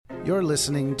You're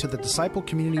listening to the Disciple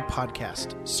Community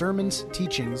Podcast, sermons,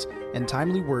 teachings, and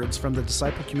timely words from the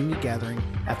Disciple Community Gathering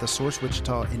at The Source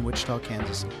Wichita in Wichita,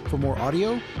 Kansas. For more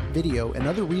audio, video, and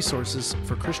other resources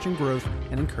for Christian growth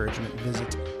and encouragement,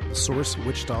 visit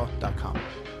thesourcewichita.com.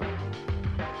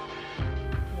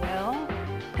 Well,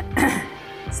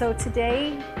 so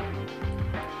today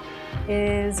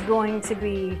is going to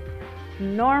be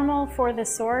normal for The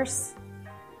Source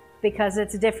because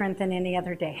it's different than any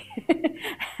other day.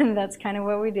 And that's kind of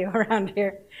what we do around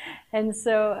here. And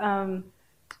so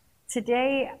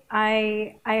today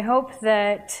I hope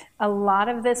that a lot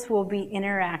of this will be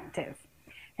interactive.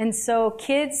 And so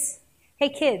kids, hey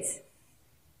kids,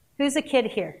 who's a kid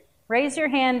here? Raise your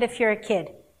hand if you're a kid.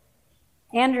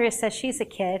 Andrea says she's a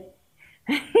kid.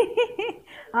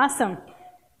 Awesome.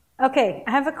 Okay, I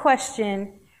have a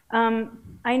question.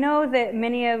 I know that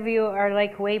many of you are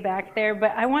like way back there, but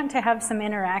I want to have some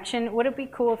interaction. Would it be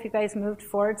cool if you guys moved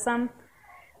forward some?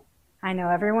 I know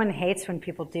everyone hates when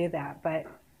people do that, but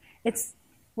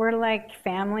we're like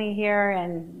family here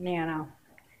and,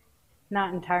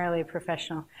 not entirely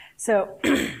professional. So,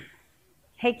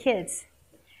 hey kids,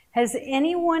 has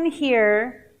anyone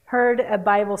here heard a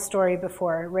Bible story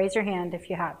before? Raise your hand if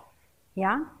you have.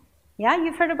 Yeah? Yeah,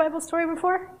 you've heard a Bible story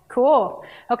before? Cool.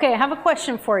 Okay, I have a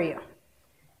question for you.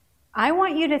 I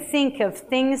want you to think of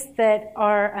things that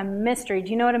are a mystery.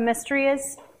 Do you know what a mystery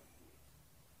is?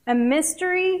 A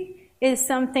mystery is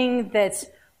something that's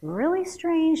really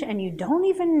strange and you don't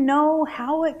even know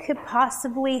how it could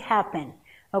possibly happen.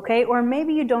 Okay? Or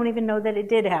maybe you don't even know that it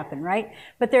did happen, right?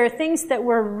 But there are things that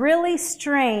were really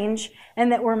strange and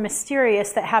that were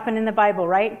mysterious that happened in the Bible,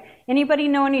 right? Anybody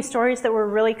know any stories that were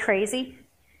really crazy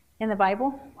in the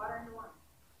Bible?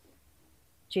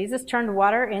 Jesus turned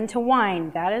water into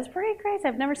wine. That is pretty crazy.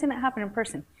 I've never seen that happen in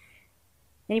person.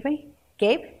 Anybody?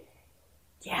 Gabe?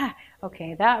 Yeah.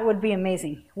 Okay, that would be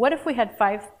amazing. What if we had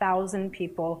 5,000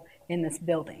 people in this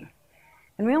building?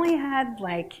 And we only had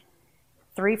like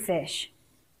 3 fish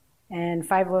and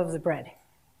 5 loaves of bread.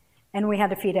 And we had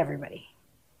to feed everybody.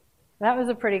 That was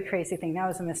a pretty crazy thing. That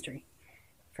was a mystery,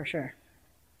 for sure.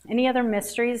 Any other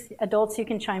mysteries? Adults, you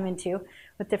can chime in too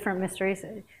with different mysteries.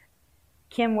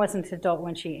 Kim wasn't an adult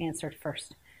when she answered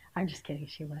first. I'm just kidding,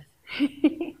 she was.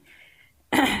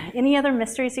 Any other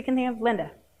mysteries you can think of?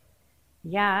 Linda?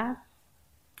 Yeah.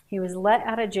 He was let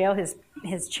out of jail.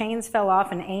 His chains fell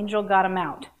off. An angel got him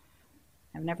out.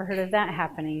 I've never heard of that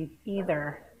happening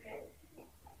either.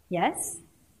 Yes?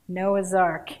 Noah's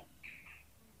Ark.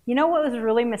 You know what was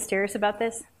really mysterious about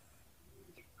this?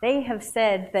 They have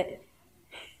said that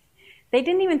they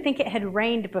didn't even think it had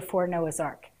rained before Noah's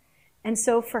Ark. And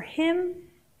so for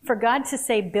God to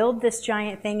say, build this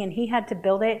giant thing, and he had to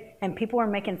build it, and people were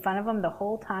making fun of him the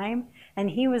whole time, and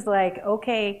he was like,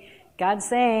 okay, God's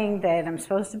saying that I'm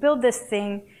supposed to build this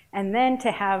thing, and then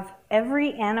to have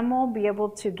every animal be able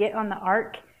to get on the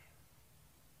ark,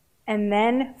 and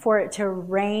then for it to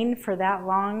rain for that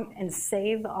long and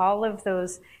save all of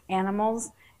those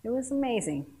animals, it was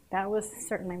amazing. That was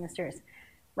certainly mysterious.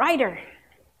 Ryder,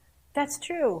 that's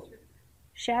true.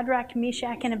 Shadrach,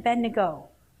 Meshach, and Abednego.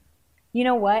 You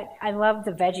know what? I love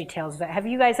the VeggieTales. Have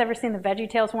you guys ever seen the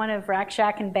VeggieTales one of Rack,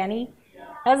 Shack, and Benny? Yeah.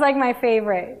 That's like my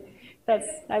favorite.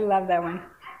 I love that one.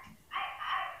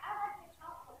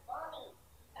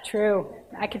 True.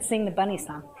 I could sing the bunny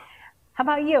song. How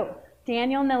about you?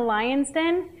 Daniel in the lion's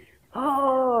den?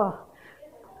 Oh,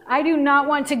 I do not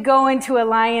want to go into a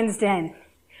lion's den.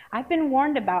 I've been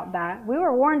warned about that. We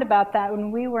were warned about that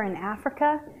when we were in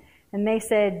Africa, and they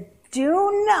said,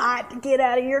 do not get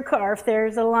out of your car if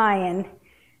there's a lion,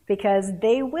 because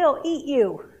they will eat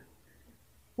you,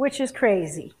 which is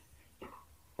crazy.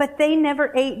 But they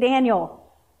never ate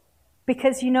Daniel,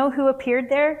 because you know who appeared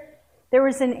there? There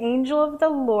was an angel of the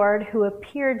Lord who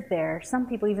appeared there. Some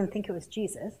people even think it was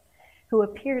Jesus, who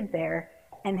appeared there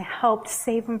and helped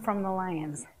save him from the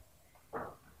lions.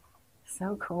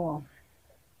 So cool.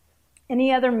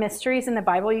 Any other mysteries in the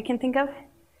Bible you can think of?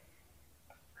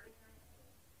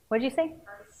 What did you say?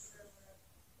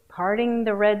 Parting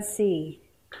the Red Sea.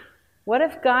 What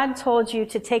if God told you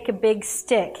to take a big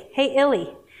stick? Hey,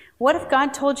 Illy, what if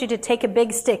God told you to take a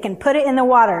big stick and put it in the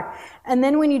water? And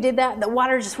then when you did that, the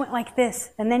water just went like this.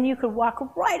 And then you could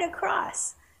walk right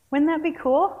across. Wouldn't that be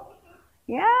cool?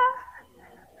 Yeah?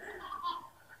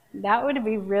 That would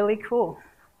be really cool.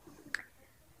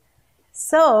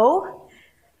 So,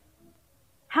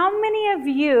 how many of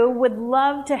you would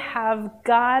love to have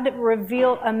God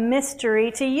reveal a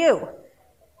mystery to you?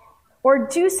 Or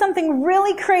do something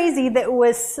really crazy that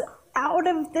was out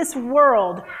of this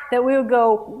world that we would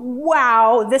go,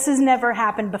 wow, this has never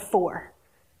happened before.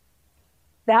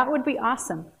 That would be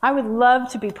awesome. I would love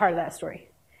to be part of that story.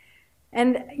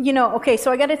 And, okay,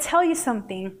 so I got to tell you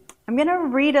something. I'm going to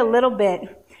read a little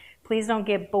bit. Please don't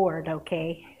get bored,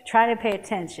 okay? Try to pay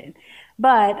attention.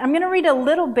 But I'm going to read a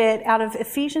little bit out of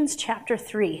Ephesians chapter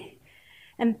 3.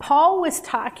 And Paul was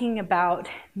talking about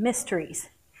mysteries.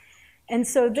 And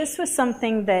so this was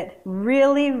something that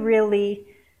really, really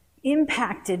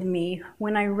impacted me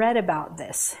when I read about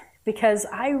this. Because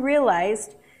I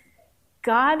realized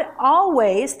God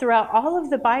always, throughout all of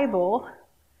the Bible,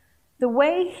 the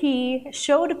way he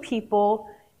showed people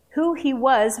who he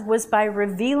was by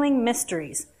revealing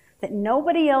mysteries that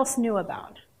nobody else knew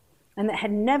about and that had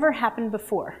never happened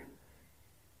before.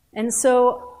 And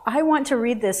so I want to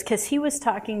read this because he was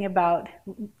talking about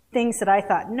things that I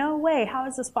thought, no way, how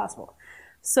is this possible?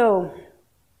 So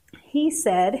he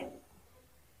said,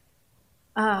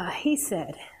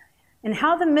 and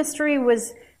how the mystery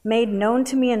was made known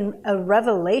to me in a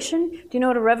revelation. Do you know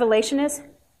what a revelation is?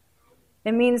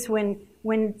 It means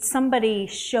when somebody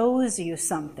shows you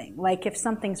something, like if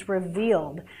something's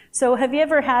revealed. So have you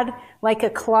ever had like a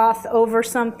cloth over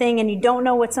something and you don't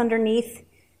know what's underneath?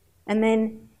 And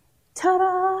then,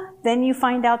 ta-da, then you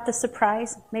find out the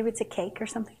surprise. Maybe it's a cake or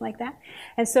something like that.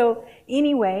 And so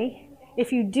anyway,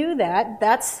 if you do that,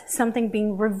 that's something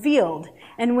being revealed.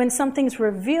 And when something's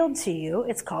revealed to you,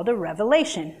 it's called a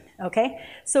revelation, okay?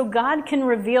 So God can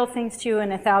reveal things to you in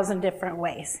 1,000 different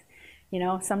ways.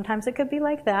 Sometimes it could be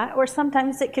like that, or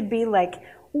sometimes it could be like,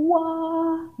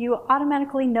 whoa, you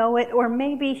automatically know it, or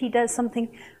maybe he does something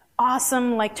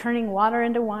awesome like turning water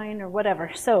into wine or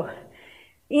whatever. So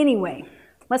anyway,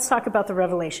 let's talk about the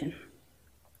revelation.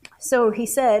 So he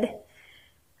said,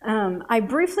 I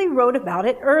briefly wrote about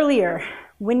it earlier.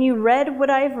 When you read what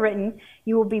I have written,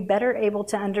 you will be better able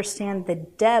to understand the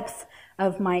depth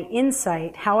of my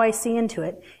insight, how I see into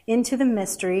it, into the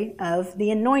mystery of the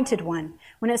Anointed One.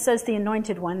 When it says the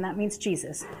Anointed One, that means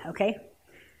Jesus, okay?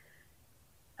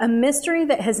 A mystery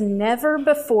that has never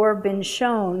before been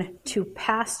shown to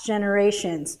past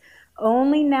generations.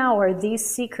 Only now are these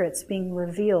secrets being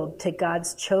revealed to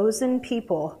God's chosen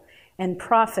people and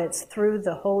prophets through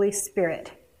the Holy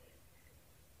Spirit.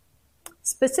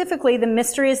 Specifically, the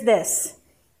mystery is this.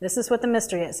 This is what the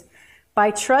mystery is. By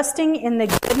trusting in the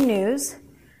good news,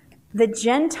 the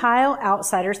Gentile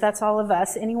outsiders, that's all of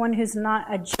us, anyone who's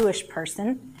not a Jewish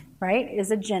person, right, is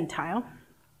a Gentile,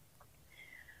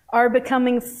 are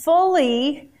becoming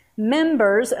fully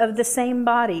members of the same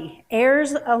body,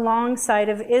 heirs alongside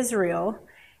of Israel,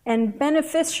 and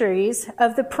beneficiaries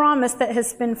of the promise that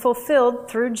has been fulfilled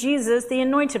through Jesus, the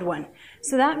Anointed One.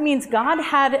 So that means God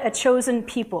had a chosen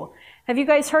people. Have you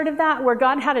guys heard of that, where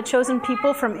God had a chosen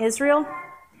people from Israel?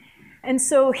 And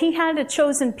so he had a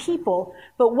chosen people,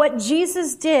 but what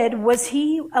Jesus did was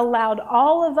he allowed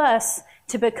all of us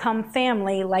to become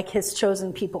family like his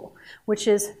chosen people, which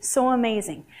is so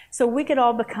amazing. So we could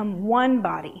all become one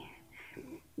body,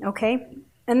 okay?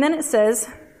 And then it says,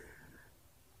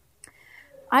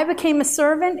 I became a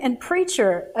servant and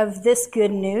preacher of this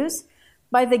good news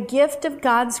by the gift of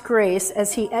God's grace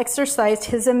as he exercised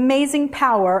his amazing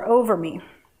power over me.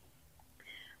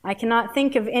 I cannot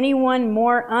think of anyone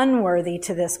more unworthy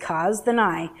to this cause than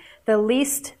I, the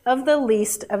least of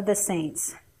the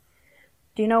saints.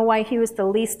 Do you know why he was the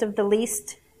least of the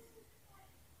least?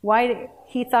 Why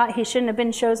he thought he shouldn't have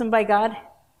been chosen by God?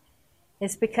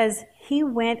 It's because he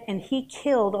went and he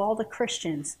killed all the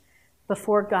Christians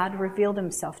before God revealed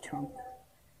himself to him.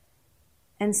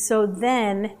 And so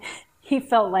then he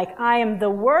felt like, I am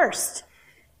the worst.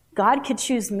 God could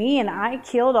choose me and I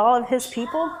killed all of his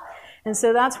people? And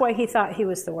so that's why he thought he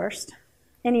was the worst.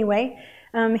 Anyway,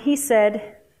 he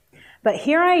said, but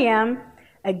here I am,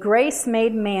 a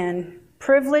grace-made man,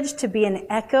 privileged to be an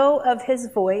echo of his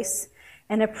voice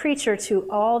and a preacher to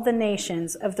all the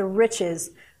nations of the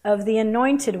riches of the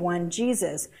Anointed One,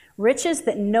 Jesus, riches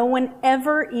that no one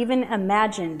ever even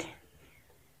imagined.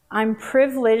 I'm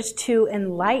privileged to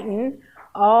enlighten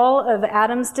all of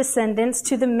Adam's descendants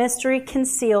to the mystery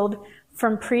concealed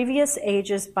from previous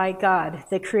ages by God,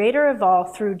 the creator of all,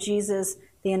 through Jesus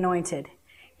the Anointed.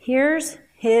 Here's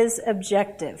his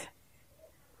objective.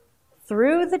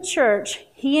 Through the church,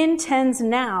 he intends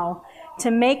now to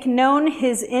make known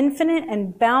his infinite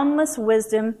and boundless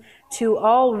wisdom to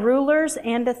all rulers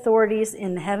and authorities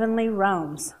in the heavenly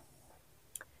realms.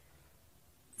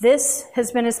 This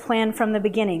has been his plan from the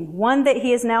beginning, one that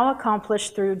he has now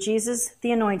accomplished through Jesus,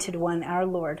 the Anointed One, our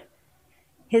Lord.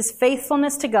 His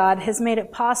faithfulness to God has made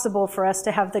it possible for us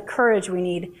to have the courage we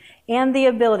need and the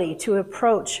ability to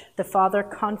approach the Father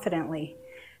confidently.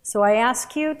 So I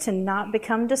ask you to not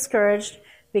become discouraged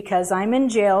because I'm in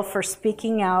jail for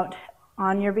speaking out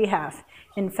on your behalf.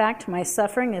 In fact, my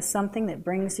suffering is something that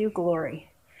brings you glory.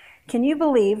 Can you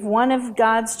believe one of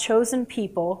God's chosen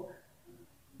people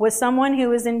was someone who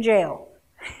was in jail?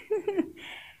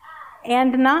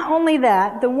 And not only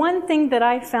that, the one thing that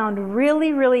I found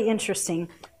really, really interesting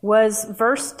was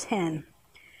verse 10.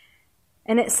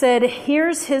 And it said,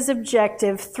 here's his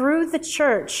objective. Through the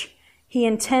church, he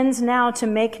intends now to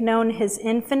make known his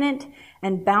infinite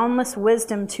and boundless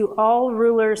wisdom to all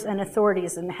rulers and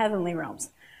authorities in the heavenly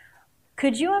realms.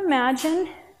 Could you imagine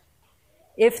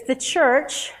if the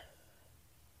church,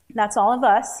 that's all of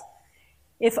us,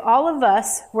 if all of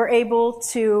us were able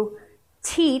to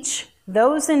teach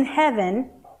those in heaven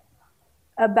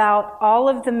about all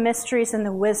of the mysteries and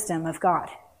the wisdom of God?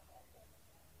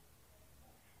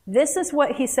 This is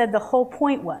what he said the whole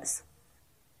point was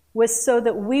so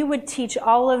that we would teach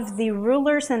all of the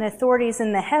rulers and authorities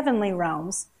in the heavenly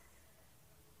realms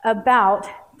about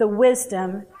the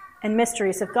wisdom and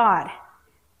mysteries of God.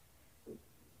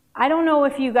 I don't know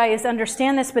if you guys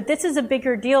understand this, but this is a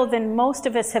bigger deal than most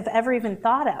of us have ever even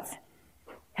thought of.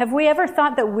 Have we ever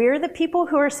thought that we're the people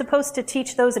who are supposed to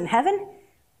teach those in heaven?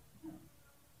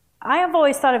 I have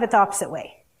always thought of it the opposite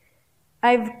way.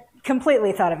 I've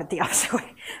completely thought of it the opposite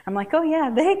way. I'm like, oh yeah,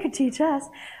 they could teach us.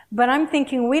 But I'm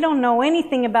thinking we don't know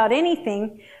anything about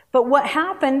anything. But what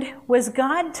happened was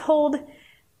God told,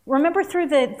 remember through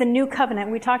the new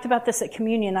covenant, we talked about this at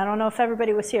communion. I don't know if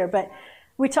everybody was here, but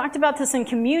we talked about this in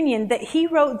communion, that he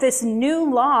wrote this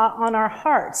new law on our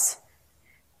hearts.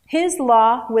 His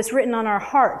law was written on our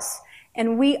hearts,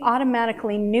 and we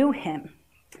automatically knew him.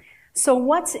 So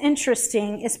what's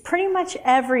interesting is pretty much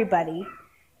everybody,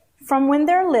 from when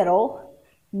they're little,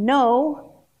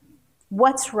 know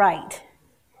what's right?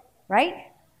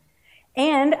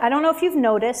 And I don't know if you've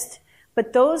noticed,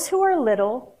 but those who are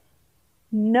little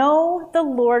know the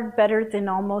Lord better than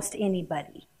almost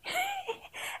anybody.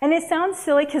 And it sounds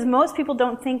silly because most people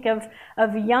don't think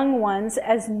of young ones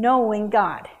as knowing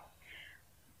God.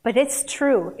 But it's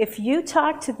true. If you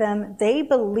talk to them, they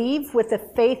believe with a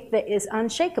faith that is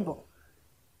unshakable.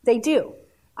 They do.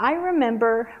 I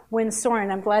remember when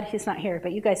Soren, I'm glad he's not here,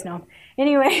 but you guys know him.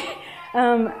 Anyway,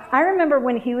 I remember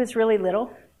when he was really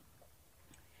little,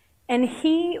 and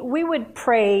we would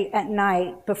pray at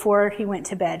night before he went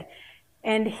to bed.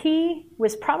 And he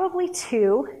was probably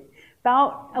 2,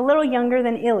 about a little younger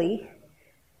than Illy,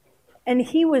 and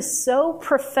he was so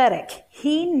prophetic.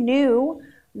 He knew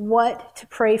what to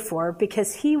pray for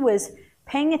because he was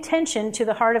paying attention to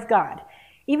the heart of God,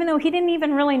 even though he didn't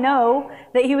even really know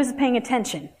that he was paying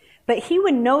attention. But he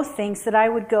would know things that I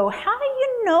would go, how do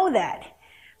you know that?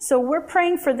 So we're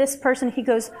praying for this person. He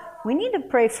goes, we need to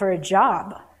pray for a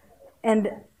job. And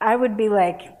I would be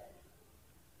like,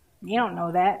 you don't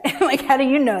know that. Like, how do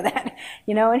you know that?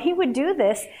 You know, and he would do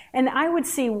this, and I would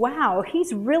see, wow,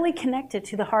 he's really connected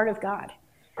to the heart of God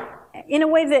in a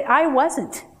way that I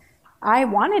wasn't. I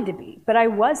wanted to be, but I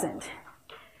wasn't.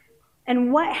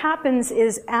 And what happens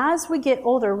is, as we get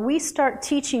older, we start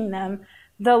teaching them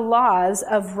the laws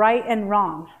of right and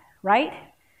wrong, right?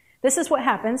 This is what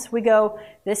happens. We go,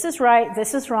 this is right,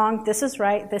 this is wrong, this is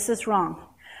right, this is wrong.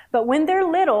 But when they're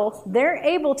little, they're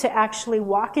able to actually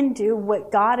walk and do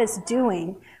what God is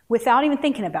doing without even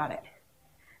thinking about it.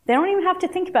 They don't even have to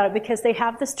think about it because they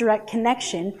have this direct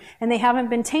connection and they haven't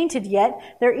been tainted yet.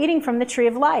 They're eating from the tree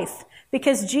of life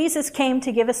because Jesus came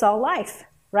to give us all life,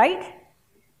 right?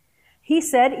 He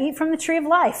said, eat from the tree of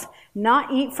life,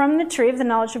 not eat from the tree of the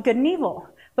knowledge of good and evil.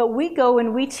 But we go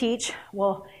and we teach,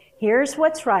 well, here's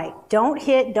what's right. Don't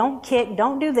hit, don't kick,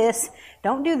 don't do this,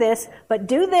 but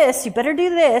do this. You better do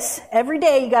this. Every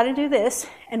day you got to do this.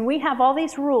 And we have all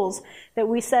these rules that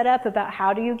we set up about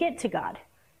how do you get to God,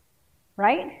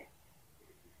 right?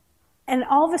 And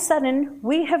all of a sudden,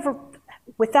 we have,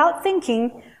 without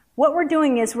thinking, what we're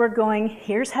doing is we're going,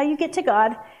 here's how you get to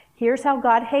God. Here's how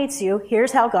God hates you.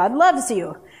 Here's how God loves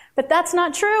you. But that's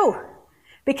not true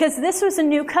because this was a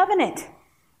new covenant.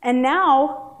 And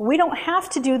now we don't have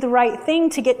to do the right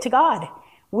thing to get to God.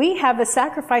 We have a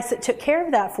sacrifice that took care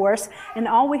of that for us, and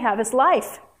all we have is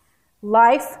life.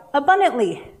 Life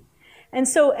abundantly. And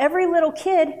so every little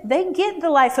kid, they get the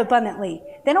life abundantly.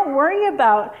 They don't worry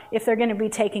about if they're going to be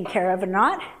taken care of or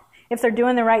not. If they're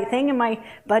doing the right thing, am I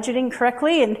budgeting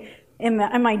correctly, and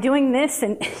am I doing this?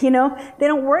 And, they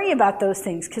don't worry about those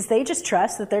things because they just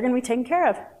trust that they're going to be taken care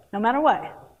of no matter what.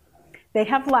 They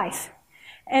have life.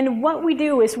 And what we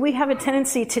do is we have a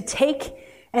tendency to take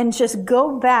and just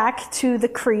go back to the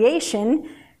creation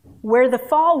where the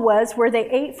fall was, where they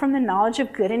ate from the knowledge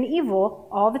of good and evil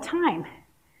all the time.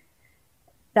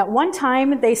 That one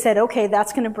time they said, okay,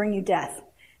 that's going to bring you death.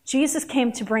 Jesus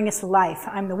came to bring us life.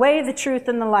 I'm the way, the truth,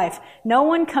 and the life. No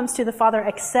one comes to the Father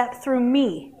except through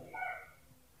me.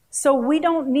 So we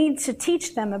don't need to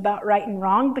teach them about right and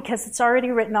wrong because it's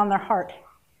already written on their heart.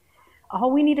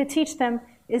 All we need to teach them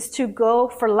is to go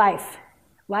for life.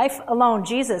 Life alone,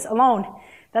 Jesus alone.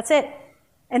 That's it.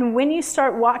 And when you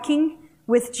start walking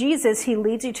with Jesus, he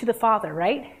leads you to the Father,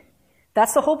 right?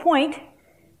 That's the whole point,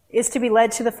 is to be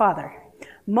led to the Father.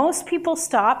 Most people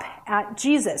stop at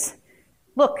Jesus.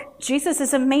 Look, Jesus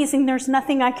is amazing. There's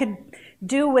nothing I could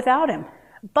do without him.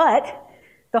 But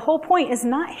the whole point is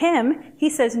not him. He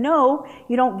says, no,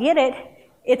 you don't get it.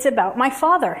 It's about my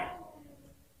Father.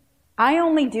 I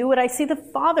only do what I see the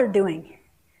Father doing.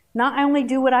 Not I only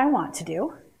do what I want to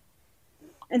do.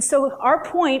 And so our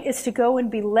point is to go and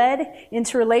be led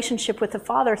into relationship with the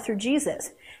Father through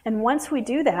Jesus. And once we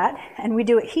do that, and we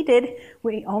do what he did,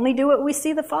 we only do what we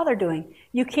see the Father doing.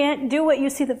 You can't do what you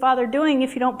see the Father doing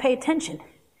if you don't pay attention,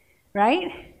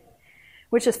 right?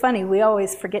 Which is funny, we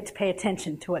always forget to pay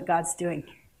attention to what God's doing.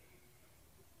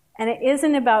 And it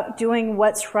isn't about doing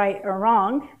what's right or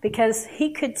wrong, because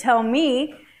he could tell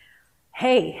me,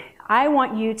 hey, I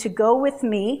want you to go with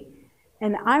me,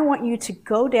 and I want you to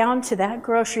go down to that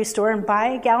grocery store and buy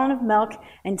a gallon of milk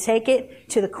and take it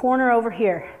to the corner over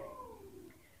here.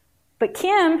 But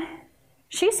Kim,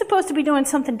 she's supposed to be doing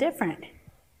something different.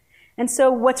 And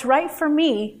so what's right for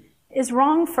me is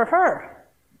wrong for her.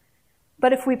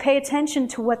 But if we pay attention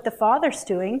to what the Father's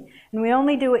doing, and we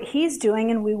only do what he's doing,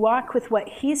 and we walk with what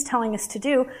he's telling us to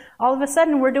do, all of a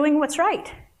sudden we're doing what's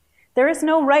right. There is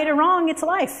no right or wrong, it's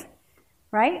life,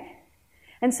 right?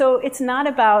 And so it's not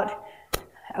about,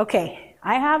 okay,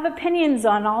 I have opinions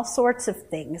on all sorts of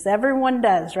things. Everyone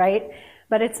does, right?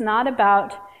 But it's not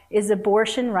about, is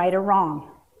abortion right or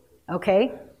wrong?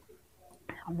 Okay?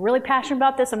 I'm really passionate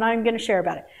about this. I'm not even going to share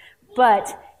about it.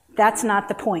 But that's not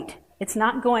the point. It's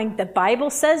not going, the Bible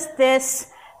says this,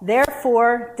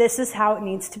 therefore this is how it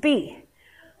needs to be.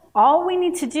 All we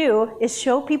need to do is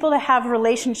show people to have a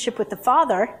relationship with the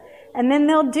Father, and then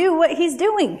they'll do what he's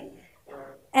doing.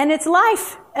 And it's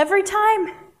life every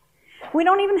time. We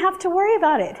don't even have to worry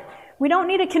about it. We don't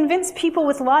need to convince people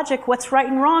with logic what's right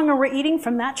and wrong, or we're eating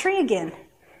from that tree again.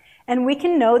 And we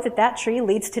can know that that tree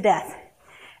leads to death.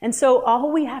 And so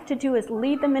all we have to do is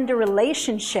lead them into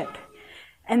relationship.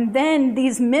 And then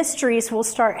these mysteries will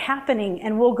start happening,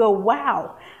 and we'll go,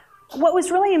 wow. What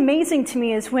was really amazing to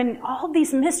me is when all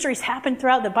these mysteries happen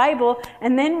throughout the Bible,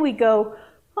 and then we go,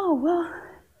 oh, well,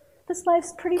 this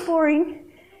life's pretty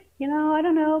boring. You know, I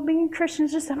don't know, being a Christian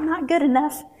is just, I'm not good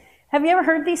enough. Have you ever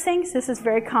heard these things? This is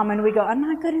very common. We go, I'm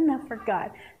not good enough for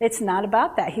God. It's not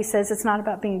about that. He says it's not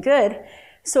about being good.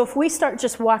 So if we start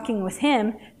just walking with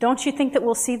him, don't you think that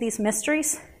we'll see these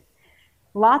mysteries?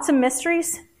 Lots of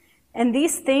mysteries. And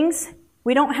these things,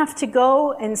 we don't have to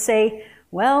go and say,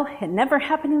 well, it never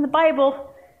happened in the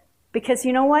Bible. Because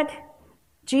you know what?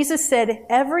 Jesus said,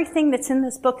 everything that's in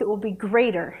this book, it will be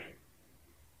greater.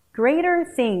 Greater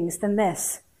things than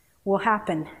this will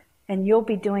happen, and you'll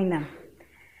be doing them.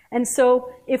 And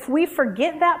so if we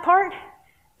forget that part,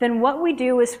 then what we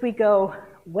do is we go,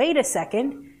 wait a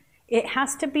second, it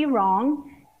has to be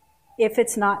wrong if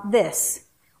it's not this.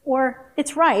 Or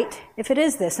it's right if it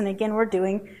is this. And again, we're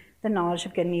doing the knowledge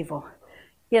of good and evil.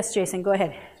 Yes, Jason, go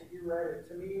ahead. You read it.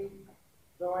 To me,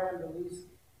 though I am the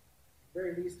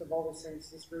very least of all the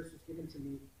saints, this verse was given to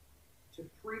me to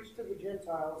preach to the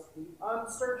Gentiles the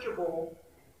unsearchable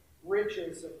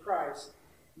riches of Christ,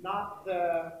 not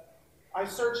the I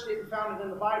searched it and found it in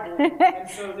the Bible, and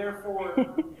so therefore,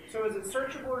 so is it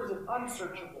searchable or is it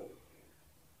unsearchable?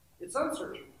 It's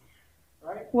unsearchable,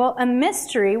 right? Well, a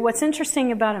mystery, what's interesting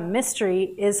about a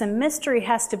mystery is a mystery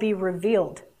has to be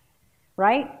revealed,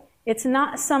 right? It's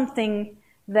not something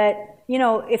that, you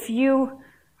know, if you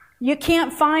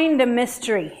can't find a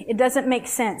mystery, it doesn't make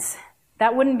sense.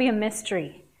 That wouldn't be a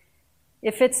mystery.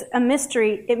 If it's a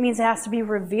mystery, it means it has to be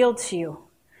revealed to you.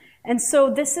 And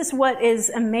so this is what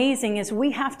is amazing, is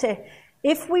we have to,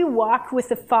 if we walk with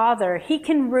the Father, he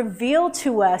can reveal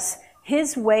to us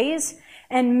his ways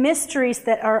and mysteries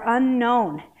that are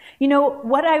unknown. You know,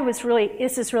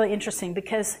 this is really interesting,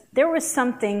 because there was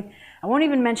something, I won't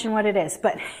even mention what it is,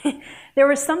 but there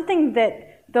was something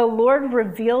that the Lord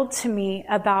revealed to me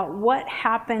about what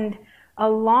happened a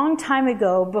long time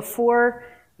ago before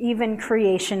even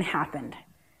creation happened.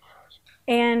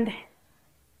 And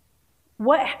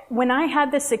when I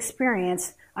had this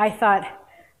experience, I thought,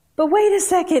 but wait a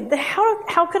second,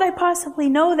 how could I possibly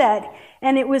know that?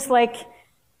 And it was like,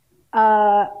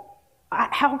 how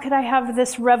could I have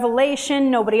this revelation?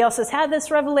 Nobody else has had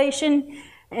this revelation.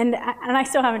 And I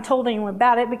still haven't told anyone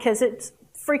about it because it's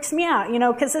freaks me out,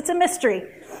 because it's a mystery.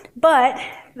 But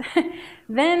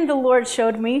then the Lord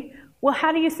showed me, well,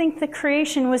 how do you think the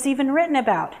creation was even written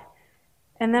about?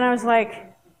 And then I was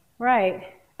like, right.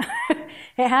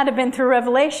 It had to have been through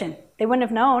Revelation. They wouldn't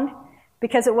have known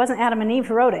because it wasn't Adam and Eve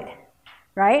who wrote it,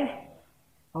 right?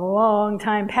 A long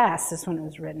time past is when it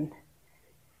was written.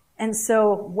 And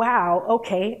so, wow,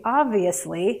 okay,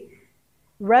 obviously,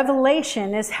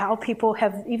 Revelation is how people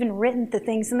have even written the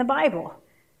things in the Bible.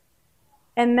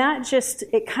 And that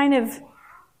it kind of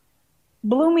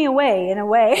blew me away in a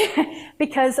way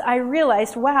because I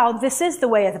realized, wow, this is the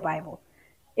way of the Bible.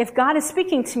 If God is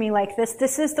speaking to me like this,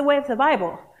 this is the way of the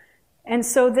Bible. And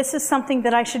so this is something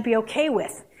that I should be okay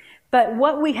with. But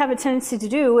what we have a tendency to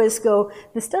do is go,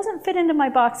 this doesn't fit into my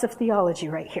box of theology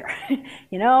right here.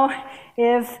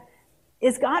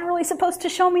 Is God really supposed to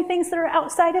show me things that are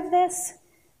outside of this?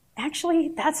 Actually,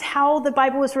 that's how the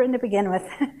Bible was written to begin with.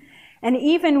 And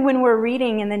even when we're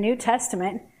reading in the New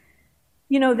Testament,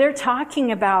 they're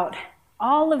talking about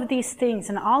all of these things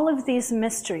and all of these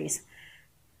mysteries.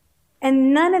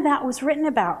 And none of that was written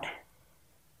about.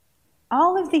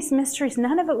 All of these mysteries,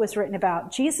 none of it was written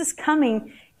about. Jesus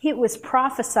coming, it was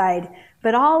prophesied,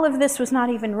 but all of this was not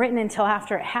even written until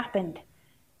after it happened.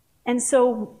 And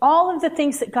so all of the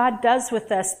things that God does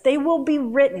with us, they will be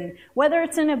written. Whether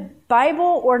it's in a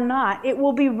Bible or not, it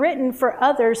will be written for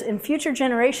others in future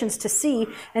generations to see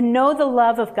and know the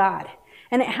love of God.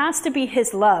 And it has to be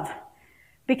His love.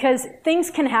 Because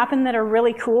things can happen that are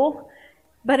really cool,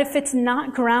 but if it's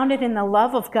not grounded in the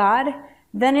love of God,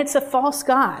 then it's a false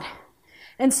God.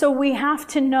 And so we have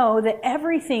to know that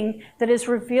everything that is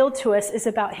revealed to us is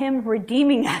about Him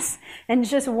redeeming us and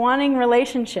just wanting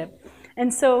relationship.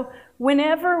 And so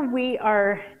whenever we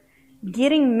are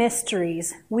getting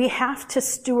mysteries, we have to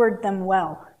steward them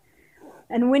well.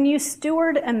 And when you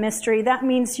steward a mystery, that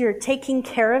means you're taking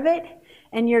care of it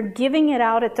and you're giving it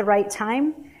out at the right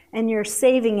time and you're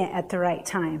saving it at the right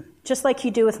time, just like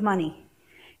you do with money.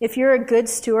 If you're a good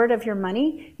steward of your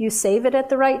money, you save it at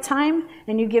the right time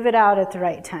and you give it out at the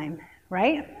right time,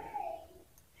 right?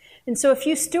 And so if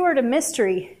you steward a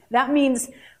mystery, that means,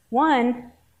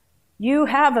 one, you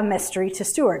have a mystery to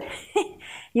steward.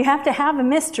 You have to have a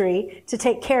mystery to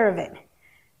take care of it.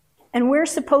 And we're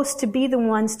supposed to be the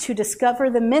ones to discover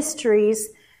the mysteries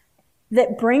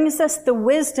that brings us the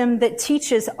wisdom that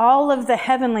teaches all of the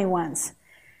heavenly ones.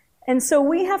 And so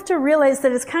we have to realize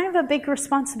that it's kind of a big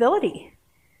responsibility.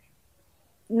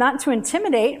 Not to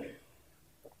intimidate,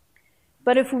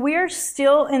 but if we're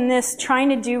still in this trying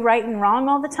to do right and wrong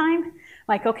all the time,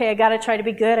 like, okay, I got to try to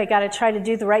be good, I got to try to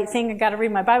do the right thing, I got to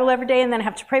read my Bible every day, and then I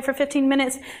have to pray for 15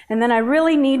 minutes, and then I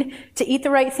really need to eat the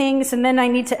right things, and then I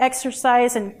need to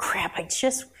exercise, and crap, I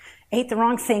just ate the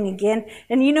wrong thing again.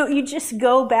 And you just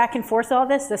go back and forth all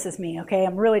this. This is me, okay?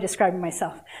 I'm really describing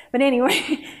myself. But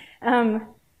anyway,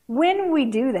 when we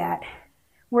do that,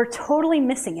 we're totally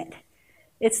missing it.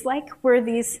 It's like we're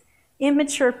these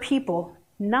immature people,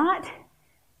 not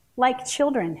like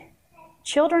children.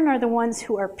 Children are the ones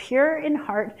who are pure in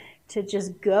heart to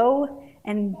just go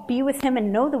and be with Him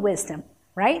and know the wisdom,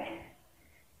 right?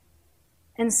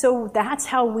 And so that's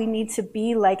how we need to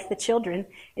be like the children,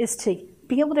 is to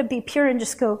be able to be pure and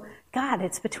just go, God,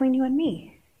 it's between you and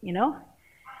me,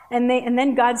 And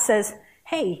then God says,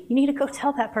 hey, you need to go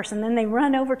tell that person. Then they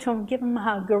run over to him, give him a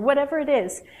hug, or whatever it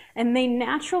is. And they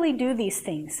naturally do these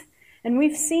things. And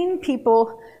we've seen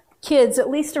kids, at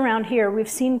least around here, we've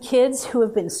seen kids who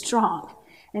have been strong.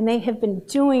 And they have been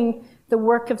doing the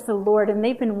work of the Lord. And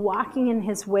they've been walking in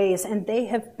His ways. And they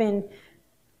have been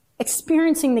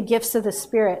experiencing the gifts of the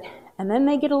Spirit. And then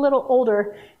they get a little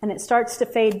older, and it starts to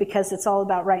fade because it's all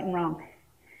about right and wrong.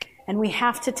 And we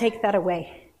have to take that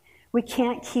away. We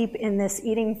can't keep in this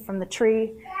eating from the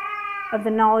tree of the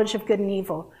knowledge of good and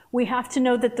evil. We have to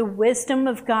know that the wisdom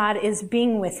of God is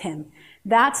being with Him.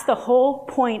 That's the whole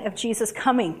point of Jesus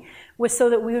coming, was so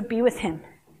that we would be with Him.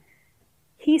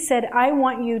 He said, I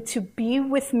want you to be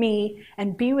with me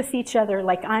and be with each other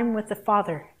like I'm with the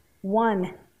Father,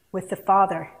 one with the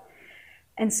Father.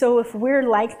 And so if we're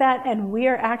like that and we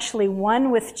are actually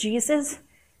one with Jesus,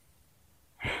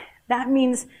 that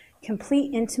means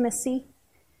complete intimacy.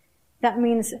 That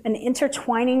means an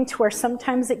intertwining to where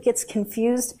sometimes it gets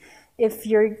confused if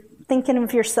you're thinking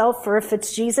of yourself or if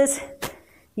it's Jesus,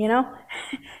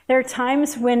 There are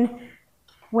times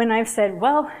when I've said,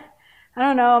 well, I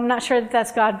don't know, I'm not sure that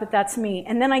that's God, but that's me.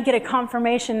 And then I get a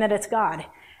confirmation that it's God.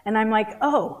 And I'm like,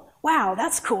 oh, wow,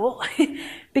 that's cool,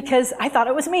 because I thought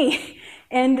it was me.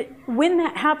 And when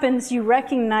that happens, you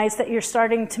recognize that you're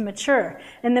starting to mature.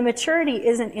 And the maturity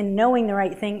isn't in knowing the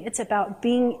right thing, it's about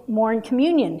being more in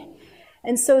communion.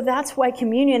 And so that's why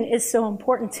communion is so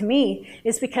important to me,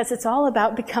 is because it's all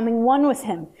about becoming one with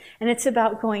him. And it's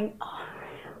about going, oh,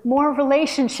 more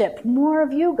relationship, more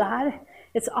of you, God.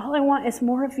 It's all I want is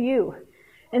more of you.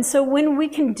 And so when we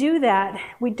can do that,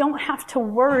 we don't have to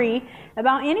worry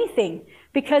about anything,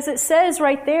 because it says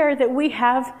right there that we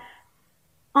have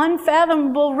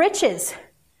unfathomable riches,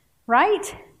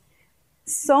 right?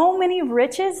 So many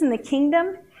riches in the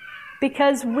kingdom,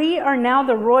 because we are now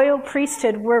the royal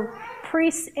priesthood. We're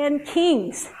priests and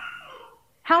kings.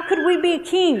 How could we be a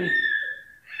king?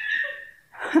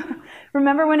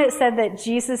 Remember when it said that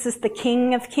Jesus is the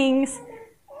King of Kings?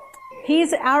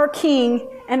 He's our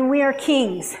king, and we are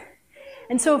kings.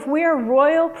 And so if we are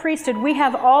royal priesthood, we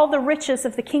have all the riches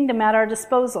of the kingdom at our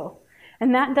disposal.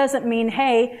 And that doesn't mean,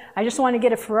 hey, I just want to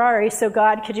get a Ferrari, so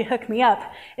God, could you hook me up?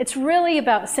 It's really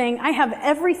about saying, I have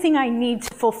everything I need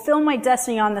to fulfill my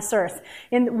destiny on this earth.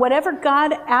 And whatever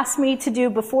God asked me to do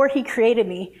before he created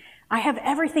me, I have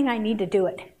everything I need to do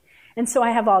it. And so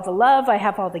I have all the love, I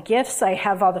have all the gifts, I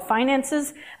have all the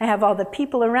finances, I have all the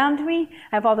people around me,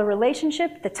 I have all the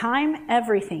relationship, the time,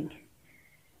 everything.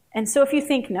 And so if you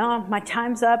think, no, my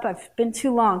time's up, I've been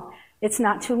too long, it's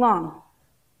not too long.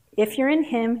 If you're in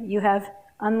him, you have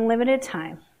unlimited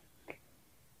time,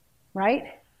 right?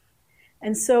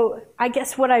 And so I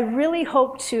guess what I really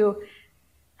hope to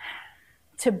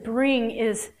bring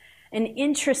is an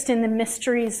interest in the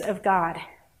mysteries of God,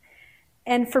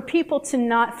 and for people to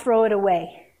not throw it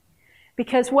away.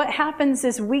 Because what happens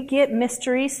is we get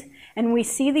mysteries and we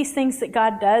see these things that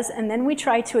God does, and then we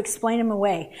try to explain them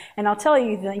away. And I'll tell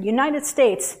you, the United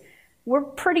States, we're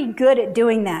pretty good at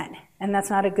doing that. And that's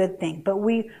not a good thing. But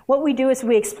what we do is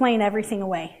we explain everything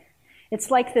away.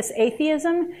 It's like this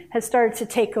atheism has started to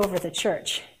take over the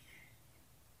church.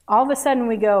 All of a sudden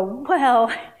we go,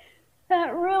 well,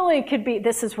 that really could be,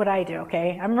 this is what I do,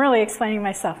 okay? I'm really explaining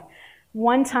myself.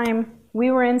 One time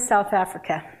we were in South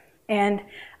Africa, and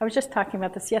I was just talking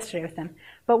about this yesterday with them.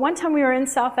 But one time we were in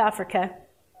South Africa,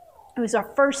 it was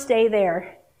our first day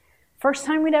there, first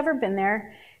time we'd ever been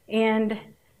there, and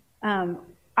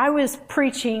I was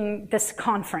preaching this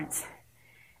conference,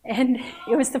 and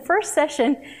it was the first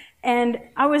session, and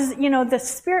I was, the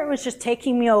Spirit was just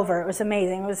taking me over. It was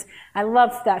amazing. I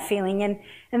loved that feeling,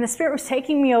 and the Spirit was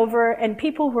taking me over, and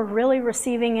people were really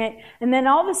receiving it, and then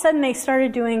all of a sudden they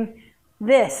started doing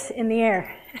this in the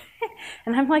air,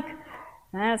 and I'm like,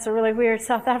 that's a really weird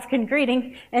South African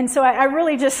greeting. And so I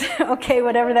really just, okay,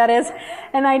 whatever that is.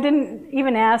 And I didn't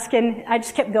even ask, and I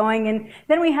just kept going. And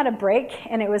then we had a break,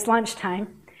 and it was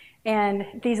lunchtime. And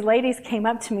these ladies came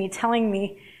up to me telling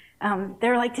me, they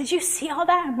were like, did you see all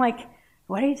that? I'm like,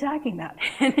 what are you talking about?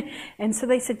 And so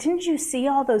they said, didn't you see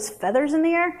all those feathers in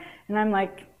the air? And I'm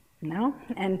like, no.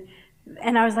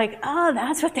 And I was like, oh,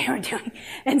 that's what they were doing.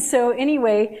 And so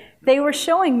anyway, they were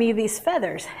showing me these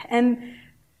feathers. And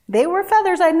they were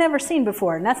feathers I'd never seen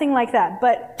before, nothing like that.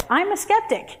 But I'm a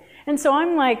skeptic. And so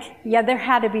I'm like, yeah, there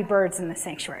had to be birds in the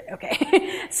sanctuary.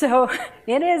 Okay. So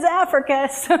it is Africa.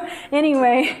 So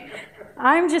anyway,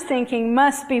 I'm just thinking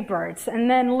must be birds. And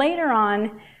then later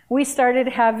on, we started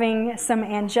having some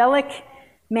angelic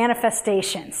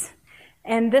manifestations.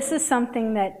 And this is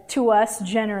something that to us,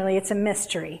 generally, it's a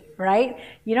mystery, right?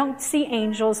 You don't see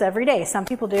angels every day. Some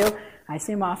people do. I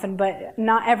see them often, but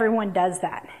not everyone does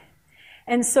that.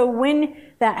 And so when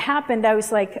that happened, I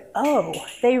was like, oh,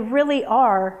 they really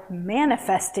are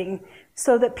manifesting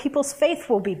so that people's faith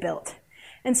will be built.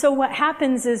 And so what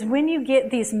happens is when you get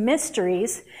these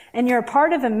mysteries and you're a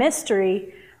part of a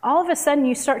mystery, all of a sudden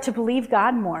you start to believe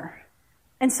God more.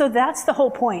 And so that's the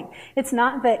whole point. It's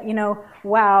not that,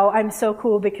 wow, I'm so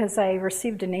cool because I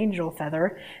received an angel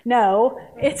feather. No,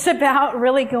 it's about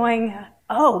really going,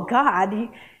 oh, God,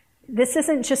 this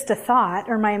isn't just a thought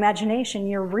or my imagination.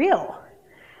 You're real.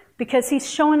 Because he's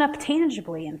showing up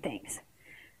tangibly in things.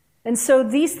 And so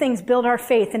these things build our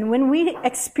faith. And when we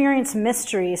experience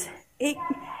mysteries,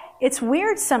 it's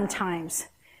weird sometimes.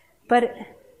 But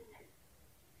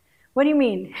what do you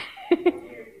mean?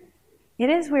 It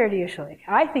is weird usually.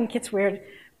 I think it's weird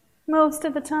most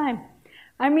of the time.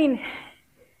 I mean,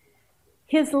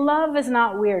 his love is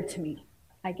not weird to me,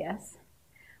 I guess.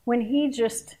 When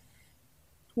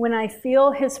I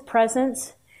feel his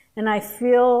presence, and I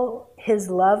feel his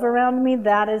love around me,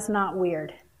 that is not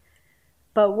weird.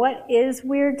 But what is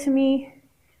weird to me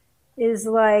is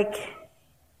like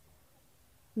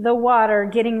the water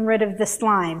getting rid of the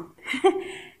slime.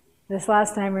 This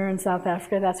last time we were in South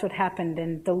Africa, that's what happened.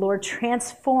 And the Lord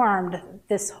transformed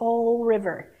this whole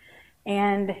river.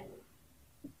 And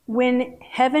when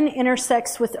heaven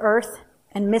intersects with earth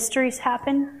and mysteries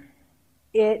happen,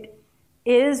 it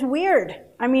is weird.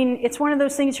 I mean, it's one of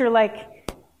those things you're like,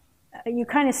 you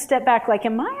kind of step back like,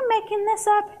 am I making this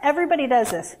up? Everybody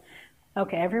does this.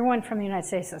 Okay, everyone from the United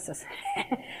States does this.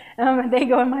 They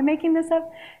go, am I making this up?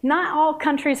 Not all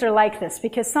countries are like this,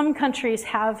 because some countries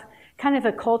have kind of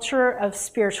a culture of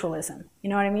spiritualism. You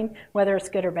know what I mean? Whether it's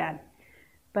good or bad.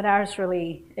 But ours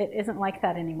really, it isn't like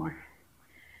that anymore.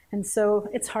 And so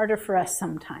it's harder for us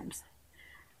sometimes.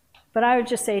 But I would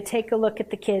just say, take a look at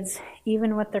the kids,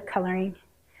 even what they're coloring,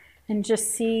 and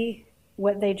just see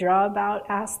what they draw about.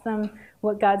 Ask them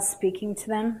what God's speaking to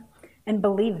them, and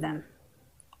believe them.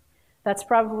 That's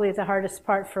probably the hardest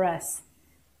part for us,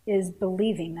 is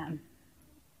believing them.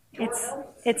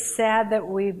 It's sad that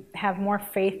we have more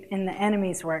faith in the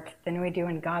enemy's work than we do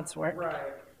in God's work. Right.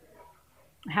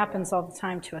 It happens all the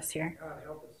time to us here. God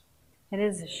help us. It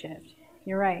is a shift.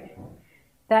 You're right.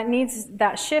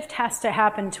 That shift has to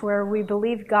happen to where we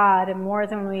believe God and more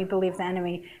than we believe the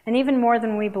enemy, and even more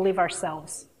than we believe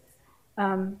ourselves.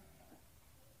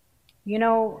 You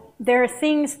know, there are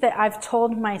things that I've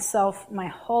told myself my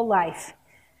whole life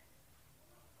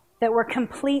that were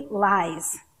complete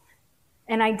lies,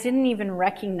 and I didn't even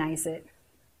recognize it.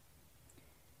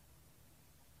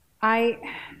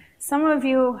 Some of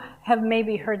you have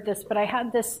maybe heard this, but I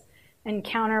had this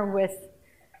encounter with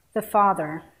the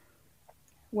Father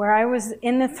where I was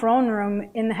in the throne room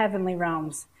in the heavenly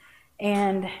realms,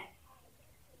 and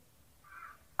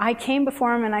I came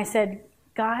before him and I said,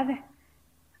 God,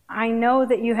 I know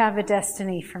that you have a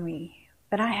destiny for me,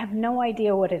 but I have no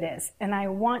idea what it is. And I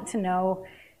want to know,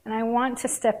 and I want to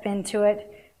step into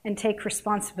it and take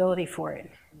responsibility for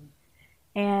it.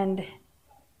 And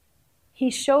he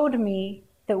showed me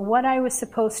that what I was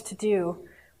supposed to do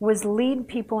was lead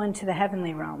people into the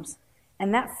heavenly realms.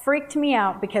 And that freaked me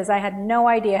out because I had no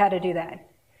idea how to do that.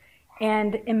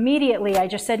 And immediately I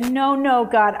just said, no,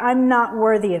 God, I'm not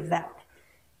worthy of that.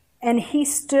 And he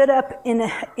stood up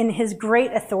in his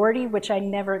great authority, which I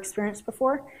never experienced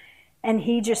before. And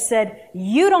he just said,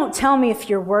 you don't tell me if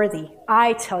you're worthy.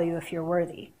 I tell you if you're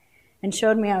worthy. And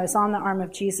showed me I was on the arm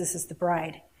of Jesus as the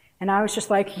bride. And I was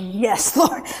just like, yes,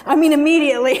 Lord. I mean,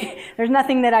 immediately. There's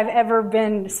nothing that I've ever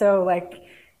been so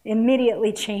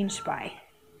immediately changed by.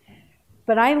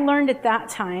 But I learned at that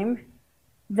time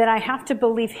that I have to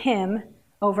believe him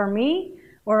over me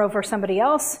or over somebody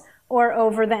else or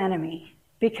over the enemy.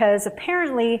 Because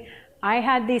apparently I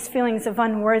had these feelings of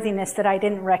unworthiness that I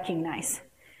didn't recognize.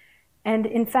 And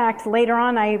in fact, later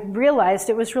on, I realized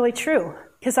it was really true.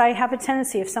 Because I have a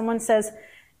tendency, if someone says,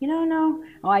 no,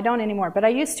 well, I don't anymore, but I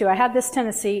used to. I had this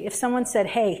tendency, if someone said,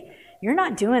 hey, you're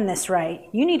not doing this right,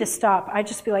 you need to stop, I'd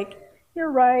just be like, you're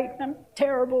right, I'm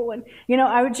terrible. And,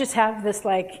 I would just have this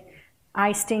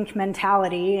I stink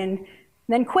mentality and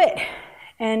then quit.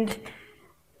 And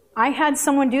I had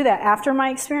someone do that after my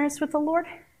experience with the Lord.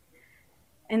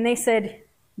 And they said,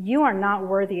 you are not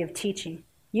worthy of teaching.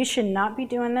 You should not be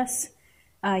doing this.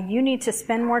 You need to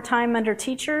spend more time under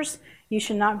teachers. You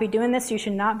should not be doing this. You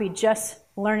should not be just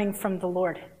learning from the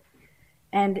Lord.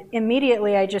 And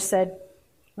immediately I just said,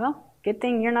 well, good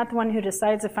thing you're not the one who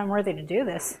decides if I'm worthy to do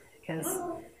this. Because,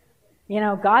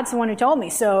 God's the one who told me,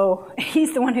 so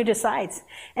he's the one who decides.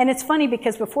 And it's funny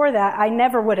because before that, I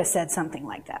never would have said something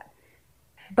like that.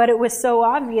 But it was so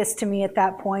obvious to me at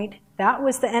that point, that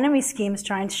was the enemy's schemes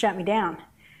trying to shut me down.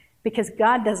 Because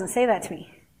God doesn't say that to me.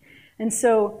 And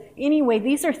so, anyway,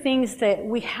 these are things that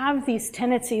we have these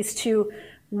tendencies to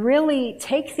really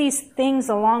take these things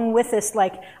along with us,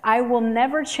 I will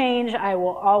never change, I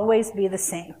will always be the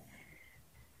same.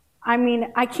 I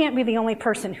mean, I can't be the only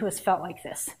person who has felt like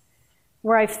this,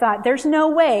 where I've thought, there's no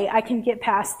way I can get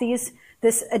past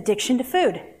this addiction to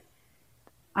food.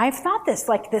 I've thought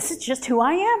this is just who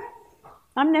I am.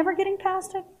 I'm never getting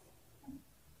past it.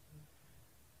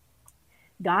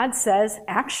 God says,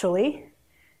 actually,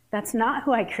 that's not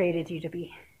who I created you to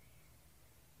be.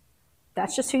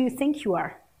 That's just who you think you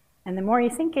are. And the more you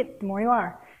think it, the more you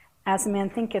are. As a man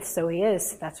thinketh, so he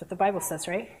is. That's what the Bible says,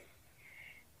 right?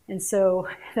 And so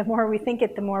the more we think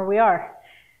it, the more we are.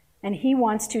 And he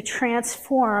wants to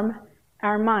transform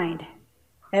our mind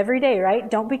every day, right?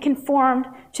 Don't be conformed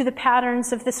to the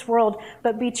patterns of this world,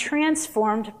 but be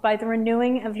transformed by the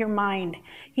renewing of your mind.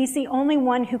 He's the only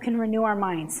one who can renew our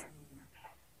minds.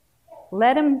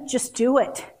 Let him just do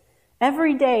it.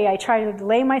 Every day I try to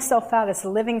lay myself out as a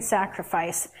living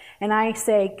sacrifice. And I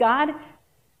say, God,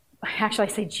 actually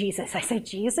I say Jesus. I say,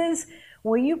 Jesus,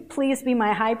 will you please be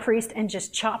my high priest and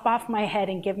just chop off my head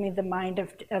and give me the mind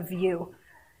of you?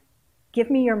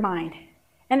 Give me your mind.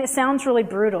 And it sounds really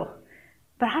brutal,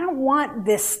 but I don't want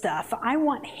this stuff. I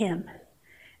want him.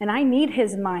 And I need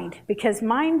his mind because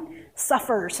mine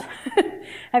suffers. I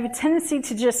have a tendency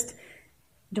to just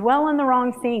dwell on the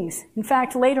wrong things. In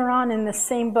fact, later on in the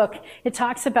same book, it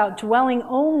talks about dwelling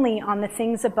only on the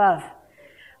things above.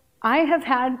 I have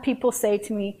had people say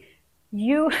to me,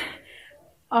 you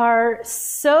are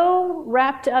so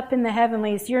wrapped up in the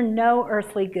heavenlies, you're no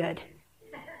earthly good.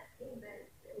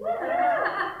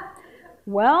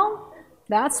 Well,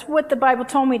 that's what the Bible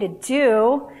told me to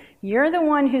do. You're the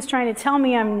one who's trying to tell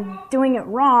me I'm doing it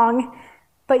wrong.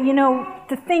 But you know,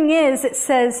 the thing is, it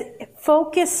says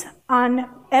focus on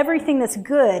everything that's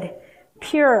good,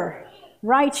 pure,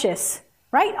 righteous,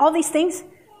 right? All these things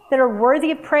that are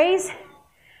worthy of praise.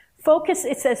 Focus,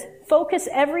 it says, focus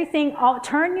everything,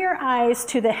 turn your eyes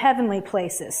to the heavenly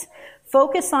places.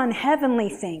 Focus on heavenly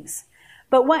things.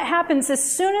 But what happens as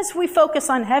soon as we focus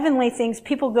on heavenly things,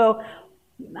 people go,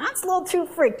 that's a little too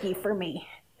freaky for me,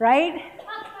 right?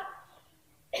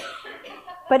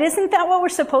 But isn't that what we're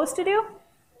supposed to do?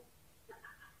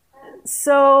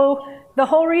 So the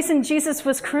whole reason Jesus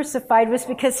was crucified was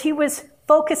because he was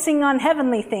focusing on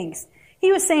heavenly things.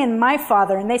 He was saying, my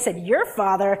Father, and they said, your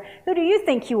Father? Who do you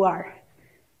think you are?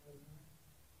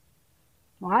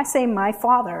 Well, I say my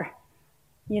Father.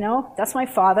 You know, that's my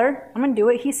Father. I'm going to do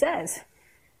what he says.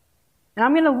 And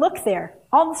I'm going to look there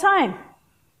all the time.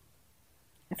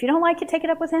 If you don't like it, take it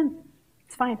up with him.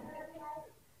 It's fine.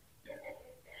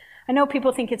 I know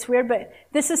people think it's weird, but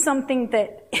this is something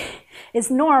that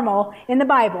is normal in the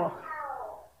Bible.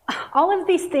 All of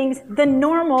these things, the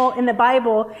normal in the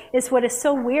Bible is what is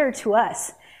so weird to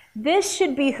us. This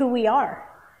should be who we are.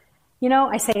 You know,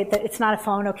 I say that it's not a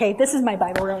phone, okay? This is my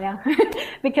Bible right now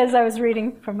because I was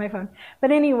reading from my phone.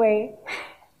 But anyway,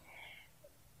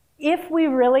 if we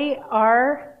really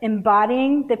are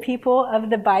embodying the people of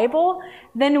the Bible,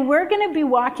 then we're going to be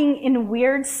walking in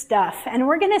weird stuff. And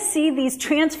we're going to see these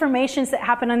transformations that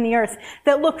happen on the earth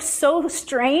that look so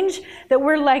strange that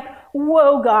we're like,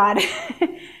 whoa, God.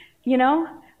 You know,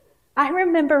 I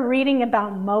remember reading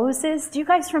about Moses. Do you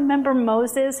guys remember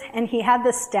Moses? And he had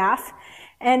the staff.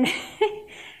 And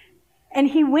and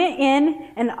he went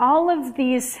in, and all of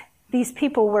these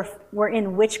people were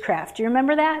in witchcraft. Do you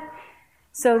remember that?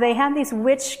 So they had these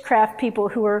witchcraft people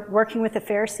who were working with the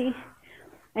Pharisee.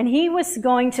 And he was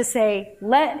going to say,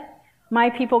 let my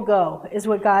people go, is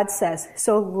what God says.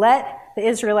 So let the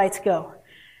Israelites go.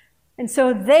 And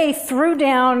so they threw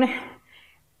down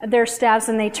their staffs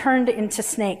and they turned into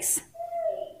snakes.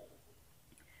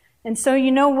 And so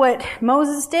you know what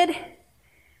Moses did?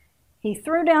 He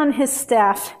threw down his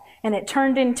staff and it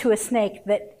turned into a snake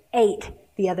that ate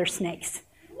the other snakes.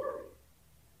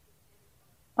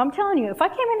 I'm telling you, if I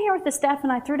came in here with a staff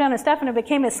and I threw down a staff and it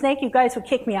became a snake, you guys would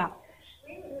kick me out.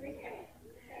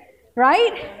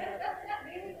 Right?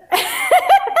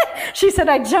 She said,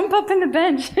 I'd jump up in the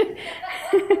bench.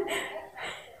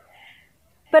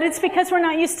 But it's because we're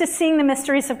not used to seeing the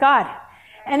mysteries of God.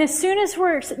 And as soon as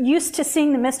we're used to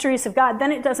seeing the mysteries of God,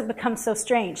 then it doesn't become so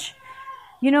strange.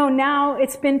 You know, now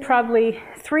it's been probably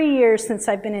 3 years since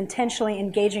I've been intentionally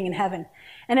engaging in heaven.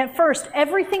 And at first,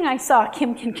 everything I saw,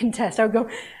 Kim can contest. I would go,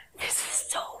 this is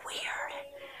so weird.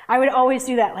 I would always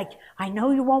do that. Like, I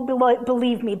know you won't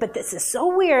believe me, but this is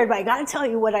so weird, but I got to tell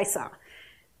you what I saw.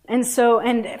 And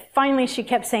finally she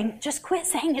kept saying, just quit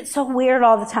saying it's so weird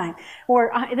all the time.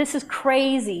 Or, this is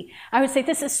crazy. I would say,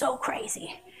 this is so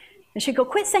crazy. And she'd go,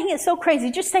 quit saying it's so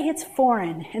crazy. Just say it's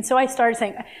foreign. And so I started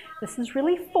saying, this is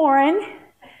really foreign.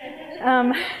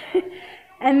 And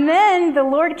then the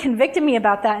Lord convicted me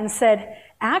about that and said,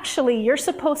 actually, you're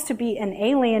supposed to be an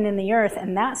alien in the earth,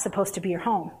 and that's supposed to be your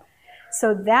home.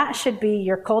 So that should be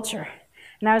your culture.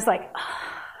 And I was like, oh.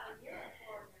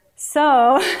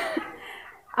 So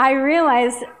I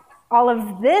realized all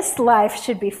of this life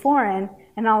should be foreign,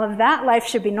 and all of that life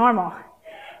should be normal.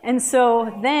 And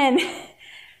so then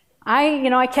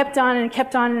I kept on,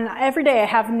 and every day I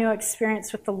have a new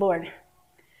experience with the Lord.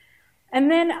 And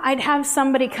then I'd have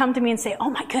somebody come to me and say, oh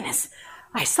my goodness,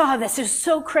 I saw this, it's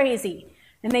so crazy.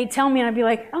 And they'd tell me, and I'd be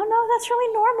like, oh no, that's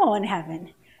really normal in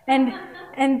heaven.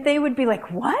 And they would be like,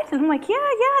 what? And I'm like, yeah,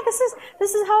 this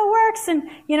is how it works. And,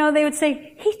 they would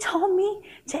say, he told me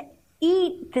to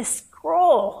eat this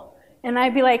scroll. And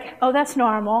I'd be like, oh, that's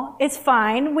normal. It's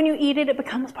fine. When you eat it, it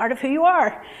becomes part of who you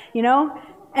are,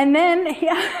 And then,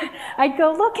 I'd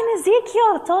go, look, in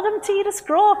Ezekiel, it told him to eat a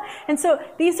scroll. And so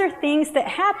these are things that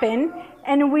happen,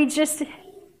 and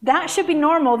that should be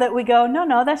normal, that we go,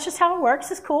 no, that's just how it works.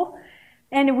 It's cool.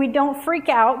 And we don't freak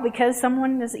out because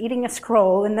someone is eating a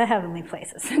scroll in the heavenly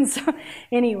places. And so,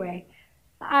 anyway,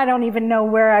 I don't even know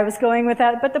where I was going with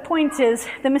that. But the point is,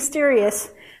 the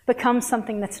mysterious, becomes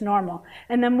something that's normal.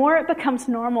 And the more it becomes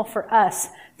normal for us,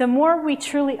 the more we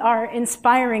truly are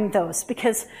inspiring those.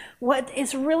 Because what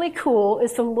is really cool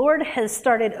is the Lord has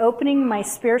started opening my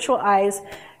spiritual eyes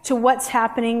to what's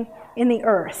happening in the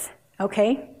earth,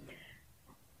 okay?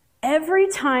 Every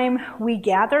time we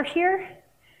gather here,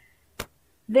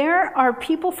 there are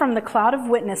people from the cloud of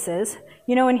witnesses.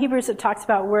 You know, in Hebrews it talks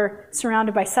about we're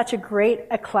surrounded by such a great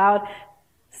cloud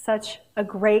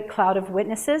of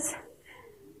witnesses.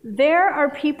 There are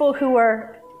people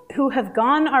who have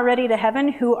gone already to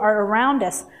heaven, who are around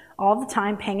us all the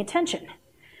time paying attention.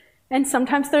 And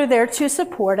sometimes they're there to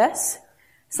support us.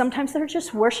 Sometimes they're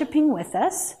just worshiping with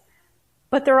us.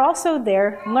 But they're also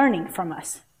there learning from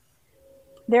us.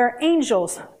 There are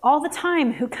angels all the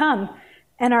time who come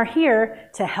and are here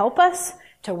to help us,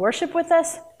 to worship with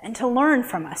us, and to learn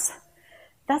from us.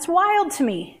 That's wild to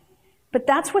me, but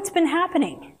that's what's been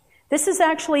happening. This is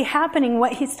actually happening,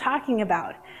 what he's talking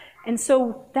about. And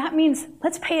so that means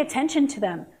let's pay attention to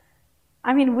them.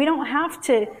 I mean, we don't have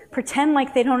to pretend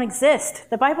like they don't exist.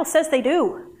 The Bible says they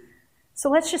do. So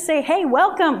let's just say, hey,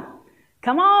 welcome.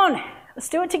 Come on, let's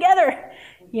do it together.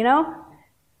 You know,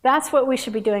 that's what we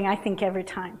should be doing, I think, every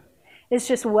time. It's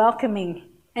just welcoming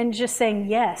and just saying,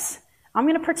 yes, I'm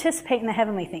going to participate in the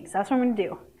heavenly things. That's what I'm going to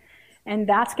do. And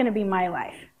that's going to be my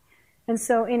life. And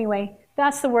so anyway,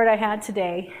 that's the word I had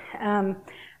today.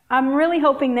 I'm really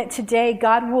hoping that today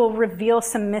God will reveal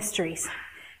some mysteries.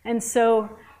 And so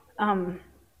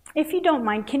if you don't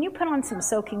mind, can you put on some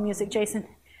soaking music, Jason?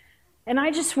 And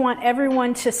I just want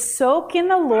everyone to soak in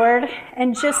the Lord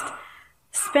and just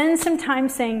spend some time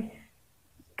saying,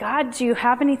 God, do you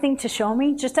have anything to show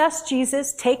me? Just ask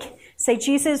Jesus. Say,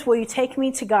 Jesus, will you take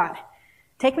me to God?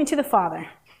 Take me to the Father.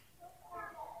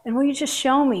 And will you just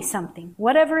show me something,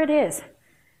 whatever it is?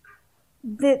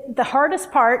 The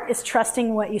hardest part is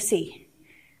trusting what you see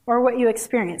or what you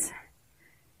experience.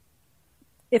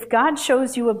 If God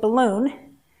shows you a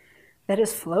balloon that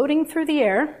is floating through the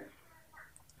air,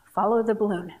 follow the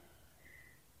balloon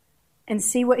and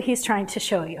see what he's trying to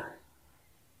show you,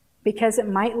 because it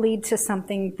might lead to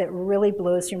something that really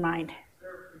blows your mind.